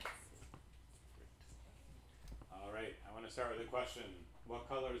start with a question. What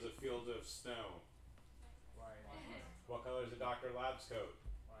color is a field of snow? White. What color is a Dr. Lab's coat?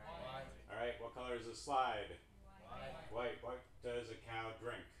 White. Alright, what color is a slide? White. White. What does a cow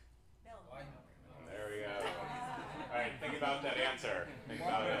drink? White. There we go. Alright, think about that answer. Think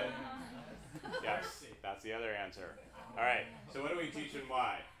about it. Yes, that's the other answer. Alright, so what do we teach and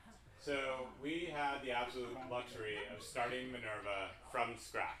why? So we had the absolute luxury of starting Minerva from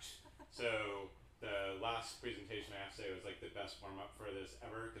scratch. So the last presentation I have to say was like the best warm-up for this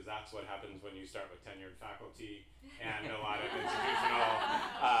ever, because that's what happens when you start with tenured faculty and a lot of institutional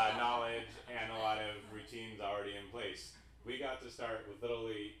knowledge and a lot of routines already in place. We got to start with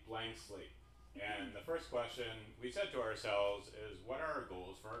literally blank slate. And the first question we said to ourselves is, what are our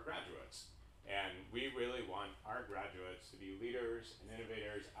goals for our graduates? And we really want our graduates to be leaders and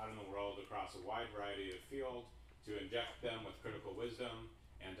innovators out in the world across a wide variety of fields, to inject them with critical wisdom,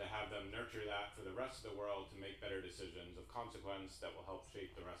 and to have them nurture that for the rest of the world to make better decisions of consequence that will help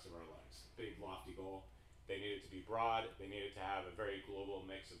shape the rest of our lives. Big, lofty goal. They need it to be broad. They need it to have a very global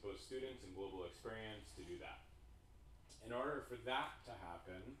mix of both students and global experience to do that. In order for that to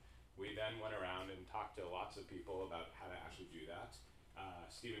happen, we then went around and talked to lots of people about how to actually do that.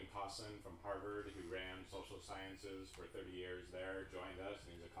 Stephen Kosslyn from Harvard, who ran social sciences for 30 years there, joined us,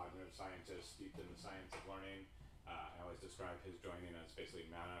 and he's a cognitive scientist steeped in the science of learning. I always describe his joining as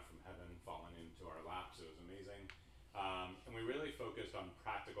basically manna from heaven falling into our laps. It was amazing. And we really focused on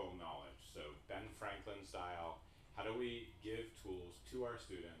practical knowledge. So Ben Franklin style, how do we give tools to our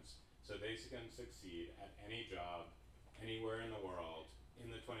students so they can succeed at any job, anywhere in the world, in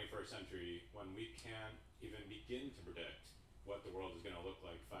the 21st century, when we can't even begin to predict what the world is going to look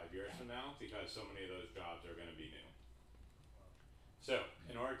like 5 years from now, because so many of those jobs are going to be new. So,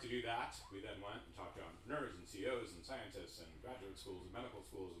 in order to do that, we then went and talked to entrepreneurs and CEOs and scientists and graduate schools and medical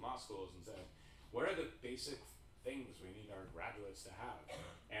schools and law schools and said, what are the basic things we need our graduates to have?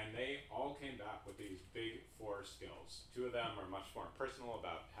 And they all came back with these big 4 skills. 2 of them are much more personal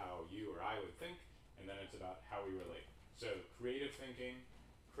about how you or I would think, and then it's about how we relate. So, creative thinking,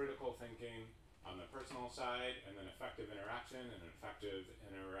 critical thinking on the personal side, and then effective interaction and effective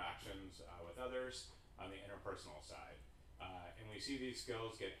interactions with others on the interpersonal side. And we see these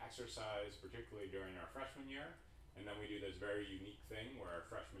skills get exercised, particularly during our freshman year, and then we do this very unique thing where our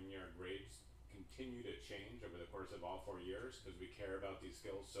freshman year grades continue to change over the course of all 4 years, because we care about these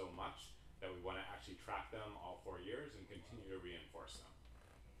skills so much that we want to actually track them all 4 years and continue to reinforce them.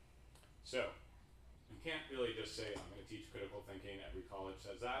 So, you can't really just say, I'm going to teach critical thinking, every college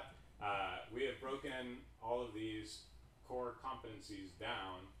says that. We have broken all of these core competencies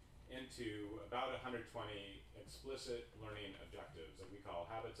down into about 120 explicit learning objectives that we call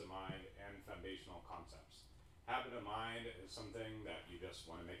habits of mind and foundational concepts. Habit of mind is something that you just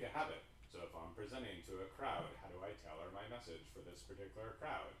want to make a habit. So if I'm presenting to a crowd, how do I tailor my message for this particular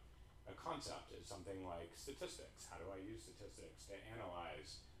crowd? A concept is something like statistics. How do I use statistics to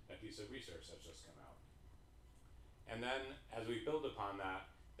analyze a piece of research that's just come out? And then as we build upon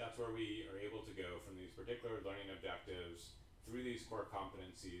that, that's where we are able to go from these particular learning objectives through these core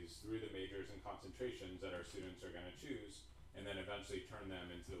competencies, through the majors and concentrations that our students are going to choose, and then eventually turn them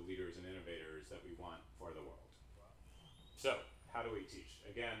into the leaders and innovators that we want for the world. So, how do we teach?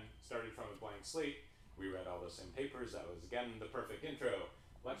 Again, started from a blank slate. We read all the same papers. That was, again, the perfect intro.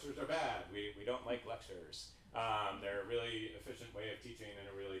 Lectures are bad. We don't like lectures. They're a really efficient way of teaching and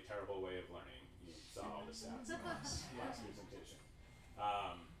a really terrible way of learning. You saw all the stats in the last presentation.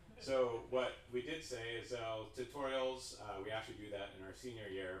 So what we did say is tutorials, we actually do that in our senior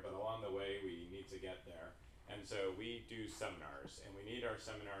year, but along the way we need to get there. And so we do seminars, and we need our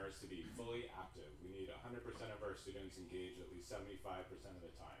seminars to be fully active. We need 100% of our students engaged at least 75% of the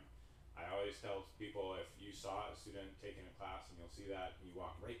time. I always tell people, if you saw a student taking a class and you'll see that, and you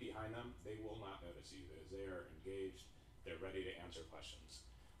walk right behind them, they will not notice you, because they are engaged, they're ready to answer questions.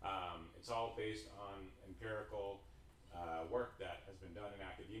 It's all based on empirical work that has been done in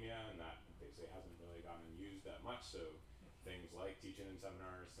academia, and that basically hasn't really gotten used that much. So things like teaching in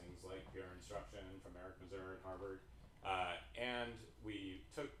seminars, things like peer instruction from Eric Mazur at Harvard. And we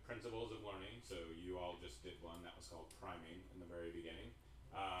took principles of learning, so you all just did one that was called priming in the very beginning.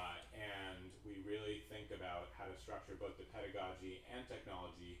 And we really think about how to structure both the pedagogy and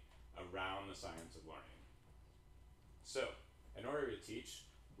technology around the science of learning. So, in order to teach,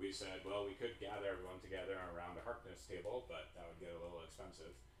 we said, well, we could gather everyone together around a Harkness table, but that would get a little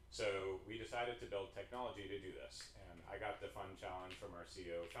expensive. So we decided to build technology to do this. And I got the fun challenge from our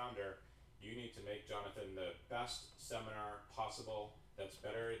CEO founder. You need to make, Jonathan, the best seminar possible that's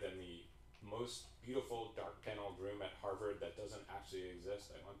better than the most beautiful dark paneled room at Harvard that doesn't actually exist.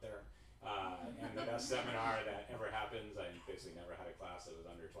 I went there. and the best seminar that ever happens. I basically never had a class that was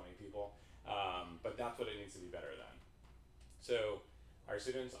under 20 people, but that's what it needs to be better than. So our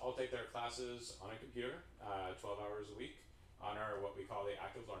students all take their classes on a computer, 12 hours a week, on our what we call the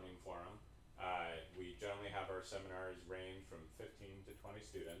Active Learning Forum. We generally have our seminars range from 15 to 20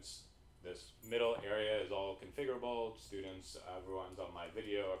 students. This middle area is all configurable. Students, everyone's on live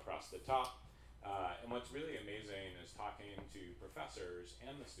video across the top. And what's really amazing is talking to professors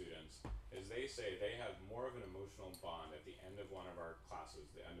and the students is they say they have more of an emotional bond at the end of one of our classes,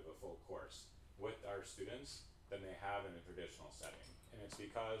 the end of a full course, with our students than they have in a traditional setting. And it's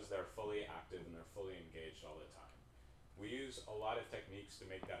because they're fully active and they're fully engaged all the time. We use a lot of techniques to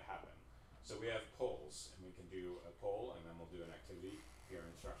make that happen. So we have polls, and we can do a poll, and then we'll do an activity here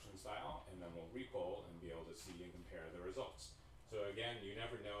instruction style, and then we'll re-poll and be able to see and compare the results. So again, you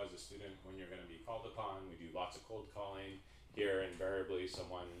never know as a student when you're going to be called upon. We do lots of cold calling. Here, invariably,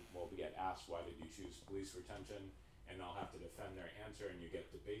 someone will get asked, why did you choose police retention? And they'll have to defend their answer, and you get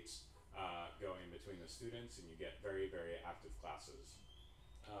debates going between the students, and you get very, very active classes.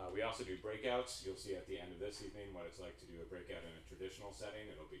 We also do breakouts. You'll see at the end of this evening what it's like to do a breakout in a traditional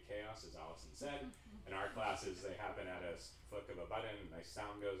setting. It'll be chaos, as Allison said. In our classes, they happen at a flick of a button, a nice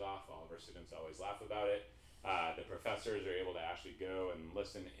sound goes off. All of our students always laugh about it. The professors are able to actually go and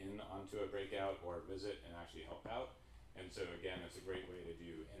listen in onto a breakout or visit and actually help out. And so again, it's a great way to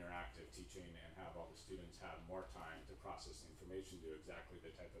do interactive teaching and have all the students have more time to process the information, do exactly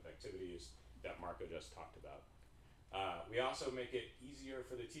the type of activities that Marco just talked about. We also make it easier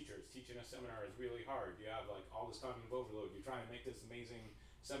for the teachers. Teaching a seminar is really hard. You have like all this cognitive overload. You're trying to make this amazing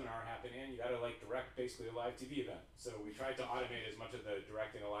seminar happen, and you got to like direct basically a live TV event. So we tried to automate as much of the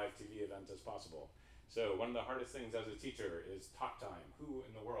directing a live TV event as possible. So one of the hardest things as a teacher is talk time. Who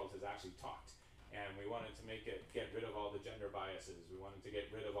in the world has actually talked? And we wanted to get rid of all the gender biases. We wanted to get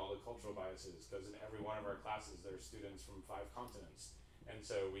rid of all the cultural biases, because in every one of our classes there's students from 5 continents. And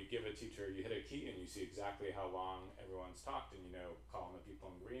so we give a teacher, you hit a key and you see exactly how long everyone's talked, and you know, calling the people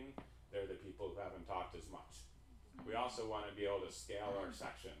in green, they're the people who haven't talked as much. We also want to be able to scale our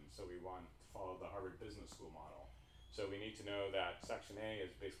sections, so we want to follow the Harvard Business School model. So we need to know that section A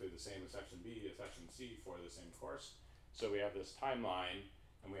is basically the same as section B as section C for the same course. So we have this timeline,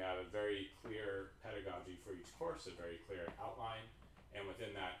 and we have a very clear pedagogy for each course, a very clear outline. And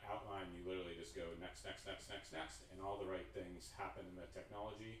within that outline, you literally just go next, next, next, next, next, and all the right things happen in the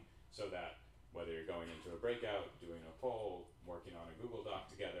technology, so that whether you're going into a breakout, doing a poll, working on a Google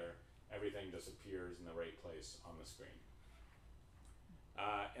Doc together, everything just appears in the right place on the screen.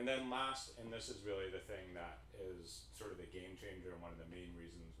 And then last, and this is really the thing that is sort of the game changer and one of the main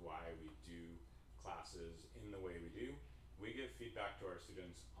reasons why we do classes in the way we do, we give feedback to our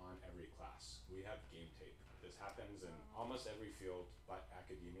students on every class. We have game tape. This happens in almost every field but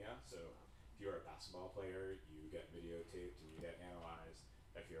academia. So if you're a basketball player, you get videotaped and you get analyzed.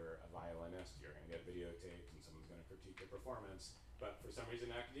 If you're a violinist, you're going to get videotaped and someone's going to critique your performance. But for some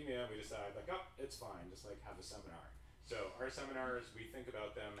reason in academia, we decide like, oh, it's fine, just like have a seminar. So our seminars, we think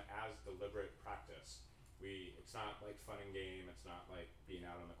about them as deliberate practice. It's not like fun and game, it's not like being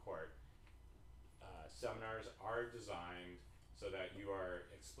out on the court. Seminars are designed so that you are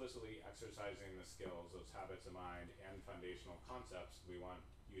explicitly exercising the skills, those habits of mind, and foundational concepts we want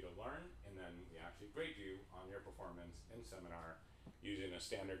you to learn, and then we actually grade you on your performance in seminar using a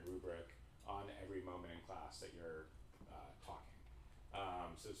standard rubric on every moment in class that you're talking.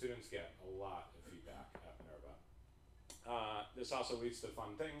 So students get a lot of feedback at Minerva. This also leads to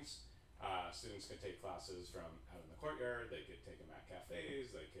fun things. Students can take classes from out in the courtyard, they could take them at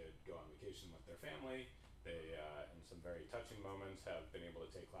cafes, they could go on vacation with their family. They, in some very touching moments, have been able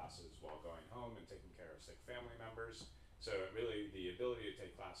to take classes while going home and taking care of sick family members. So really, the ability to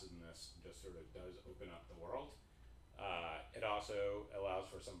take classes in this just sort of does open up the world. It also allows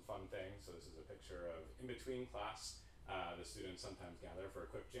for some fun things. So this is a picture of in between class. The students sometimes gather for a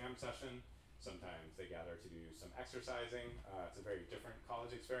quick jam session. Sometimes they gather to do some exercising. It's a very different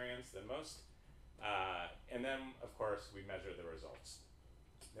college experience than most. And then, of course, we measure the results.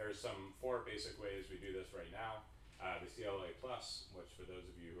 There's 4 basic ways we do this right now. The CLA Plus, which for those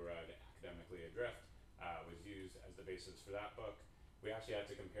of you who are academically adrift, was used as the basis for that book. We actually had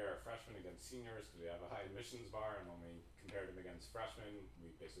to compare freshmen against seniors because we have a high admissions bar, and when we compared them against freshmen,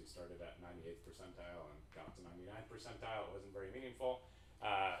 we basically started at 98th percentile and got to 99th percentile. It wasn't very meaningful.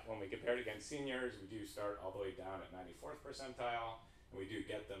 When we compared against seniors, we do start all the way down at 94th percentile, and we do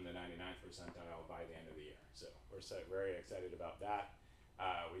get them to 99th percentile by the end of the year. So we're very excited about that.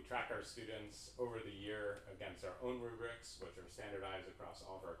 We track our students over the year against our own rubrics, which are standardized across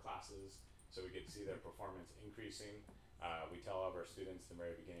all of our classes, so we get to see their performance increasing. We tell all of our students at the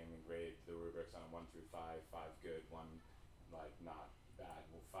very beginning we grade the rubrics on 1 through 5, 5 good, 1 like not bad.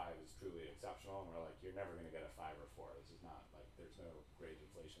 Well, 5 is truly exceptional, and we're like, you're never going to get a 5 or 4. This is not like, there's no grade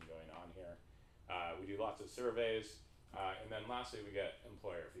inflation going on here. We do lots of surveys, and then lastly, we get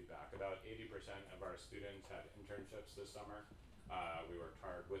employer feedback. About 80% of our students had internships this summer. We worked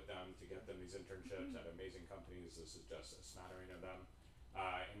hard with them to get them these internships at amazing companies. This is just a smattering of them.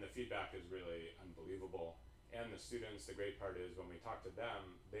 And the feedback is really unbelievable. And the students, the great part is when we talk to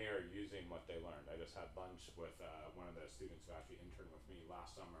them, they are using what they learned. I just had lunch with one of the students who actually interned with me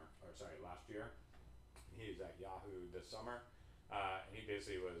last year. He's at Yahoo this summer. And he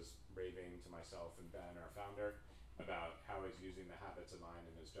basically was raving to myself and Ben, our founder, about how he's using the habits of mind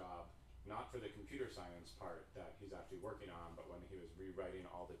in his job. Not for the computer science part that he's actually working on, but when he was rewriting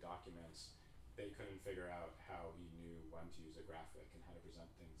all the documents, they couldn't figure out how he knew when to use a graphic and how to present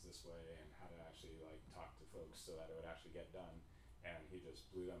things this way and how to actually like talk to folks so that it would actually get done. And he just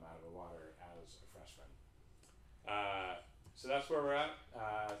blew them out of the water as a freshman. So that's where we're at.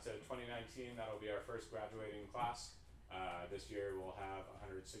 So 2019, that'll be our first graduating class. This year we'll have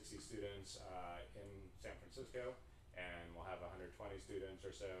 160 students in San Francisco, and we'll have 120 students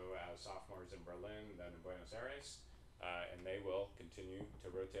or so as sophomores in Berlin, then in Buenos Aires, and they will continue to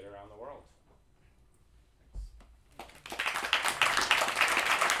rotate around the world.